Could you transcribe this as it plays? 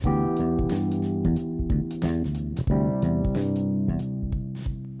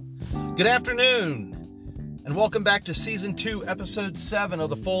Good afternoon, and welcome back to Season 2, Episode 7 of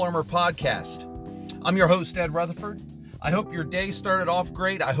the Full Armor Podcast. I'm your host, Ed Rutherford. I hope your day started off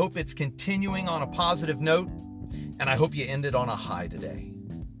great. I hope it's continuing on a positive note, and I hope you ended on a high today.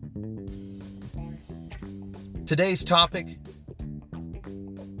 Today's topic,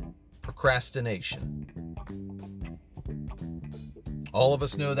 procrastination. All of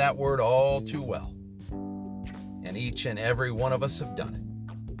us know that word all too well, and each and every one of us have done it.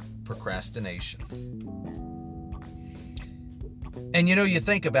 Procrastination. And you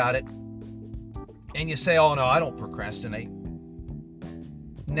think about it and you say, oh no, I don't procrastinate.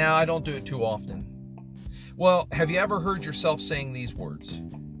 No, I don't do it too often. Well, have you ever heard yourself saying these words?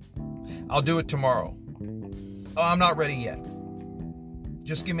 I'll do it tomorrow. Oh, I'm not ready yet.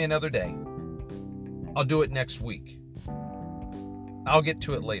 Just give me another day. I'll do it next week. I'll get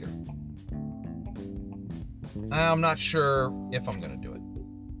to it later. I'm not sure if I'm going to do it.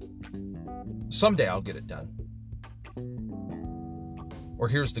 Someday I'll get it done. Or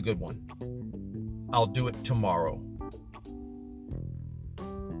here's the good one. I'll do it tomorrow.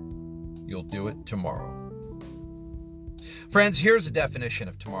 You'll do it tomorrow. Friends, here's a definition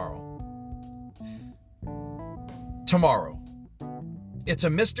of tomorrow. Tomorrow. It's a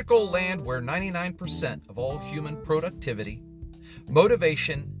mystical land where 99% of all human productivity,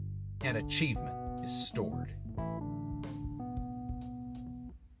 motivation, and achievement is stored.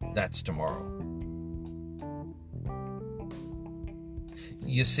 That's tomorrow.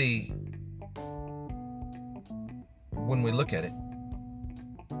 You see, when we look at it,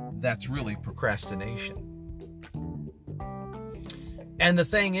 that's really procrastination. And the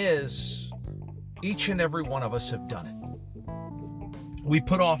thing is, each and every one of us have done it. We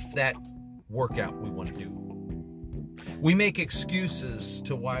put off that workout we want to do. We make excuses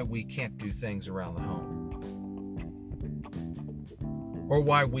to why we can't do things around the home. Or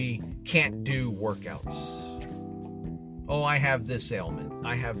why we can't do workouts. Oh, I have this ailment.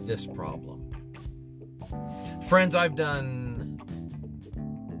 I have this problem. Friends, I've done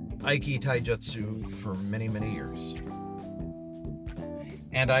Aiki Taijutsu for many, many years.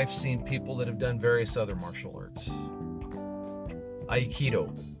 And I've seen people that have done various other martial arts.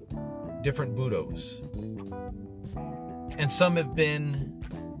 Aikido, different Budos. And some have been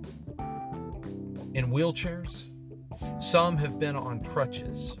in wheelchairs. Some have been on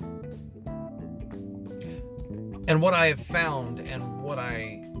crutches. And what I have found and what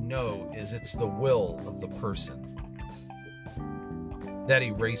I know is it's the will of the person that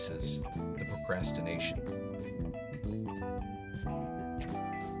erases the procrastination.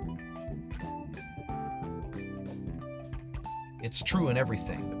 It's true in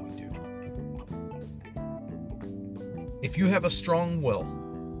everything that we do. If you have a strong will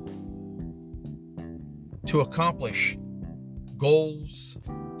to accomplish goals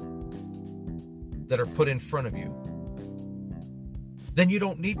that are put in front of you, then you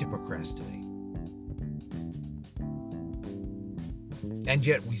don't need to procrastinate. And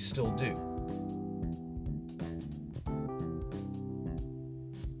yet we still do.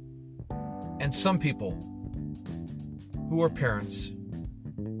 And some people who are parents,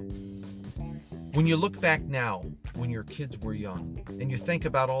 when you look back now, when your kids were young, and you think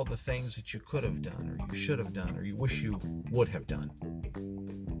about all the things that you could have done, or you should have done, or you wish you would have done,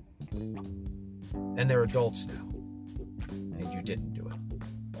 and they're adults now, and you didn't do it.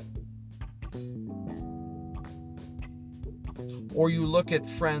 Or you look at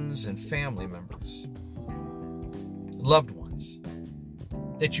friends and family members, loved ones,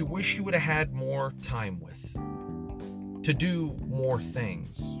 that you wish you would have had more time with, to do more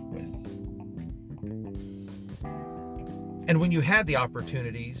things with. And when you had the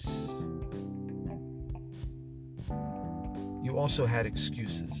opportunities, you also had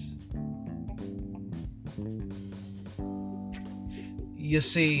excuses. You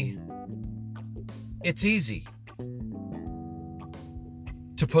see, it's easy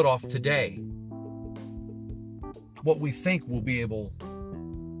to put off today what we think we'll be able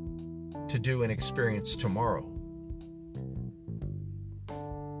to do and experience tomorrow.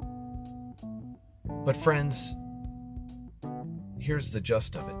 But friends, here's the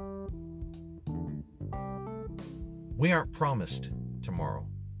gist of it. We aren't promised tomorrow.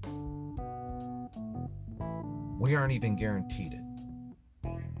 We aren't even guaranteed it.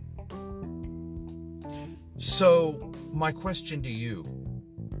 So, my question to you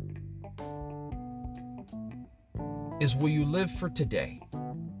is, will you live for today?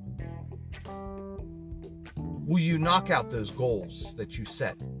 Will you knock out those goals that you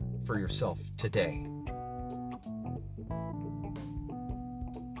set for yourself today?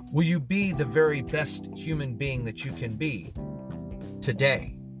 Will you be the very best human being that you can be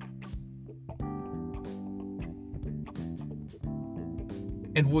today?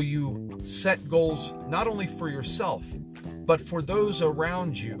 And will you set goals not only for yourself, but for those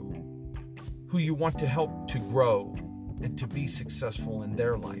around you who you want to help to grow and to be successful in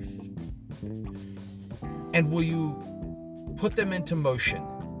their life? And will you put them into motion,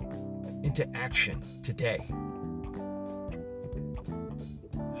 into action today?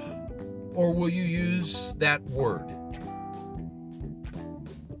 Or will you use that word,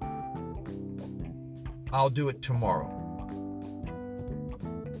 I'll do it tomorrow.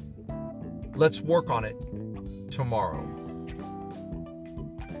 Let's work on it tomorrow.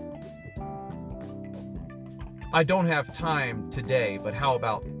 I don't have time today, but how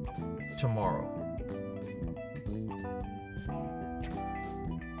about tomorrow?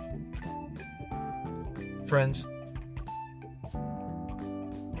 Friends,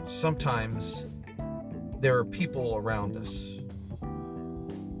 sometimes there are people around us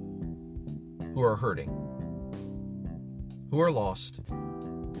who are hurting, who are lost,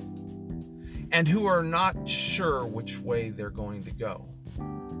 and who are not sure which way they're going to go.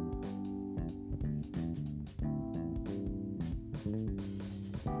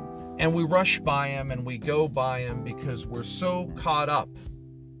 And we rush by them and we go by them because we're so caught up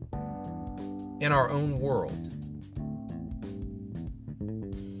in our own world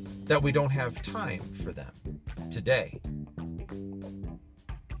that we don't have time for them today,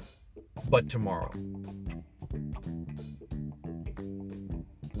 but tomorrow.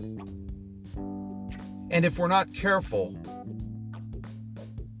 And if we're not careful,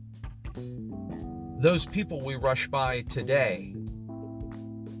 those people we rush by today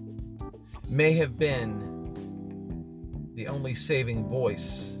may have been the only saving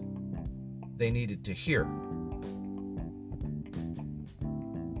voice they needed to hear.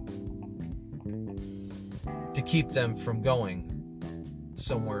 To keep them from going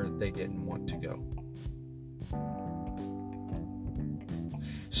somewhere they didn't want to go.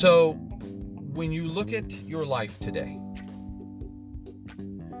 So, when you look at your life today,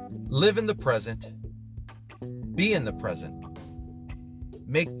 live in the present, be in the present,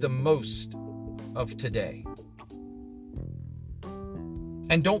 make the most of today.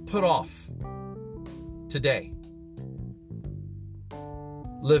 And don't put off today.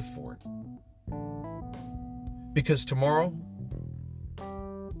 Live for it. Because tomorrow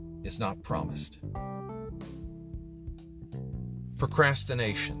is not promised.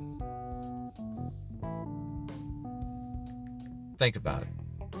 Procrastination. Think about it.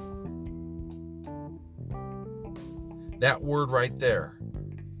 That word right there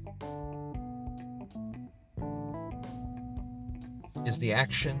is the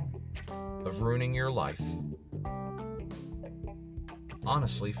action of ruining your life,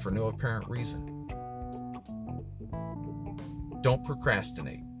 honestly, for no apparent reason. Don't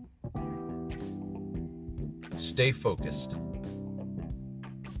procrastinate. Stay focused.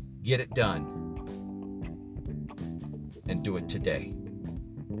 Get it done. And do it today.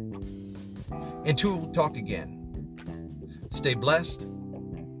 Until we'll talk again, stay blessed,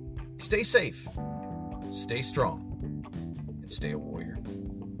 stay safe, stay strong, and stay a warrior.